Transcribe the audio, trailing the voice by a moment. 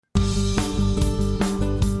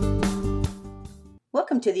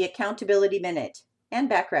Welcome to the Accountability Minute. Ann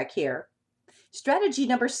Bachrach here. Strategy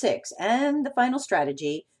number 6, and the final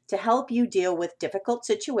strategy to help you deal with difficult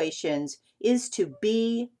situations, is to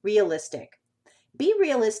be realistic. Be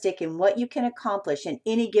realistic in what you can accomplish in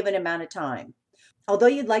any given amount of time. Although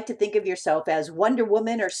you'd like to think of yourself as Wonder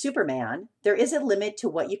Woman or Superman, there is a limit to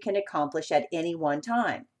what you can accomplish at any one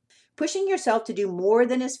time. Pushing yourself to do more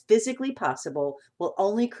than is physically possible will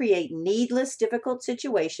only create needless difficult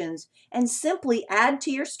situations and simply add to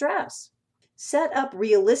your stress. Set up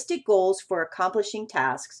realistic goals for accomplishing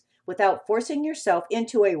tasks without forcing yourself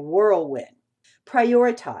into a whirlwind.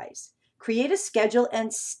 Prioritize. Create a schedule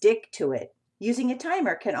and stick to it. Using a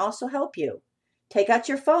timer can also help you. Take out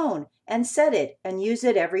your phone and set it and use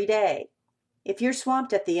it every day. If you're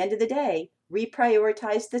swamped at the end of the day,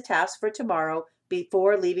 reprioritize the tasks for tomorrow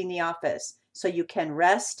before leaving the office so you can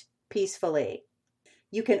rest peacefully.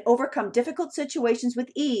 You can overcome difficult situations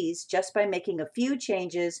with ease just by making a few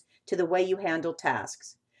changes to the way you handle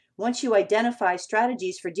tasks. Once you identify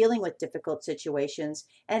strategies for dealing with difficult situations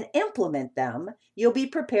and implement them, you'll be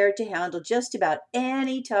prepared to handle just about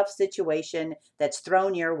any tough situation that's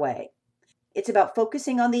thrown your way. It's about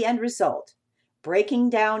focusing on the end result, breaking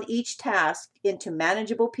down each task into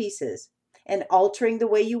manageable pieces, and altering the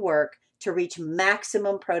way you work to reach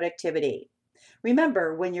maximum productivity.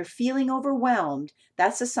 Remember, when you're feeling overwhelmed,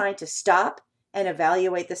 that's a sign to stop and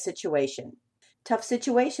evaluate the situation. Tough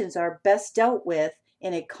situations are best dealt with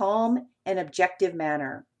in a calm and objective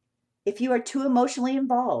manner. If you are too emotionally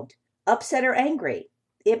involved, upset, or angry,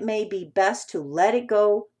 it may be best to let it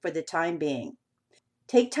go for the time being.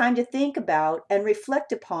 Take time to think about and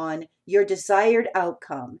reflect upon your desired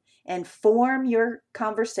outcome and form your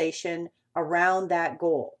conversation around that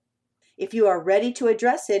goal. If you are ready to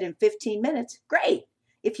address it in 15 minutes, great.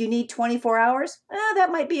 If you need 24 hours,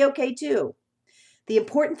 that might be okay too. The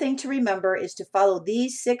important thing to remember is to follow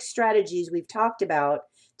these 6 strategies we've talked about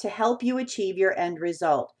to help you achieve your end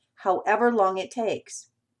result, however long it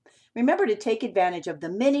takes. Remember to take advantage of the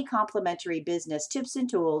many complimentary business tips and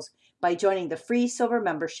tools by joining the free silver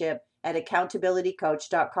membership at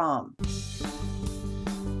accountabilitycoach.com.